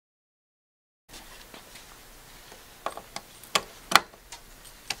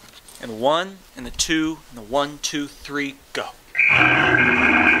and the 1, and the 2, and the 1, 2, 3, go.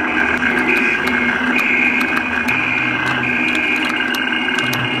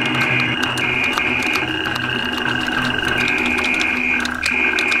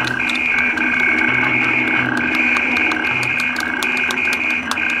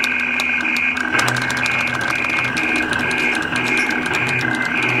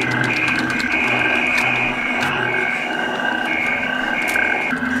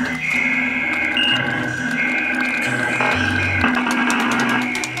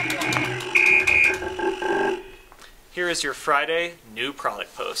 Here is your Friday new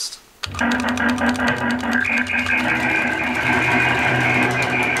product post.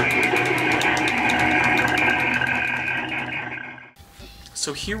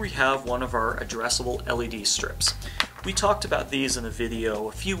 So here we have one of our addressable LED strips. We talked about these in a video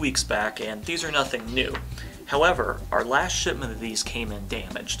a few weeks back, and these are nothing new. However, our last shipment of these came in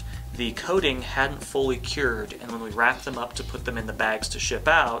damaged. The coating hadn't fully cured, and when we wrapped them up to put them in the bags to ship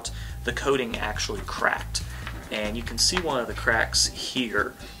out, the coating actually cracked. And you can see one of the cracks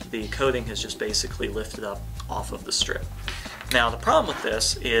here. The coating has just basically lifted up off of the strip. Now the problem with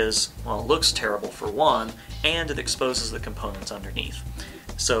this is, well, it looks terrible for one, and it exposes the components underneath.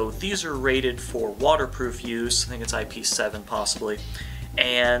 So these are rated for waterproof use, I think it's IP7 possibly,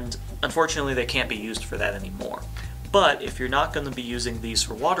 and unfortunately they can't be used for that anymore. But if you're not going to be using these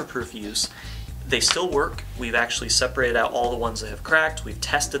for waterproof use, they still work. We've actually separated out all the ones that have cracked, we've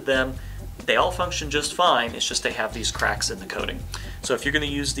tested them. They all function just fine, it's just they have these cracks in the coating. So if you're going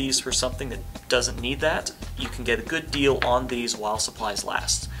to use these for something that doesn't need that, you can get a good deal on these while supplies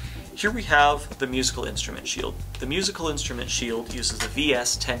last. Here we have the musical instrument shield. The musical instrument shield uses the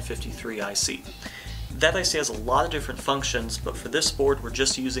VS1053 IC. That IC has a lot of different functions, but for this board we're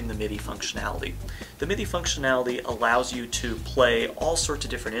just using the MIDI functionality. The MIDI functionality allows you to play all sorts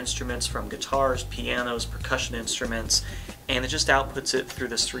of different instruments, from guitars, pianos, percussion instruments, and it just outputs it through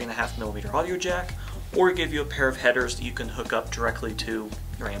this 3.5mm audio jack, or give you a pair of headers that you can hook up directly to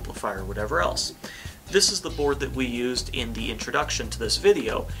your amplifier or whatever else. This is the board that we used in the introduction to this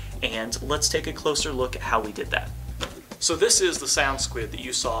video, and let's take a closer look at how we did that. So this is the sound squid that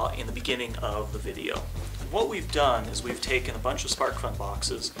you saw in the beginning of the video. What we've done is we've taken a bunch of SparkFun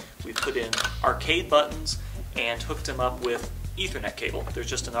boxes, we've put in arcade buttons, and hooked them up with Ethernet cable. There's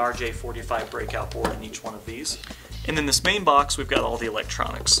just an RJ45 breakout board in each one of these. And in this main box we've got all the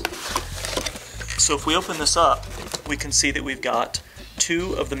electronics. So if we open this up, we can see that we've got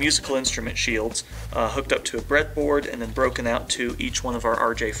two of the musical instrument shields hooked up to a breadboard and then broken out to each one of our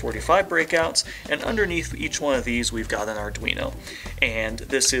RJ45 breakouts, and underneath each one of these we've got an Arduino. And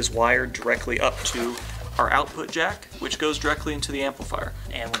this is wired directly up to our output jack, which goes directly into the amplifier.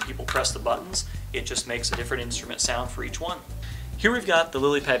 And when people press the buttons, it just makes a different instrument sound for each one. Here we've got the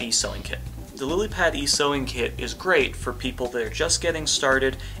LilyPad e-sewing kit. The LilyPad e-sewing kit is great for people that are just getting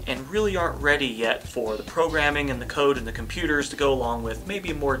started and really aren't ready yet for the programming and the code and the computers to go along with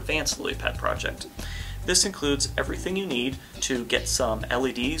maybe a more advanced LilyPad project. This includes everything you need to get some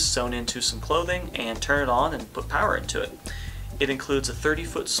LEDs sewn into some clothing and turn it on and put power into it. It includes a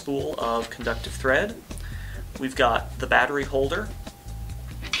 30-foot spool of conductive thread. We've got the battery holder.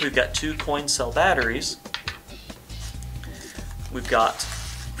 We've got 2 coin cell batteries. We've got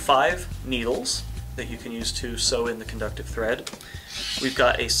 5 needles that you can use to sew in the conductive thread. We've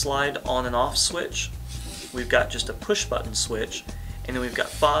got a slide on and off switch. We've got just a push button switch. And then we've got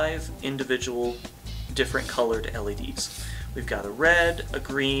 5 individual different colored LEDs. We've got a red, a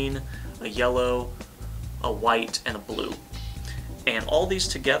green, a yellow, a white, and a blue. And all these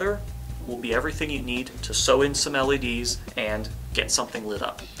together will be everything you need to sew in some LEDs and get something lit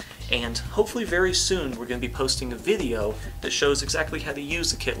up. And hopefully very soon we're going to be posting a video that shows exactly how to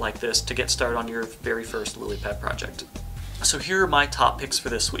use a kit like this to get started on your very first LilyPad project. So here are my top picks for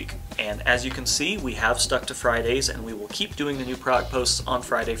this week, and as you can see we have stuck to Fridays and we will keep doing the new product posts on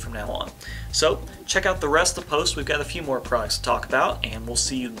Friday from now on. So check out the rest of the posts, we've got a few more products to talk about, and we'll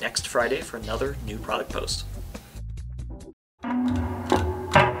see you next Friday for another new product post.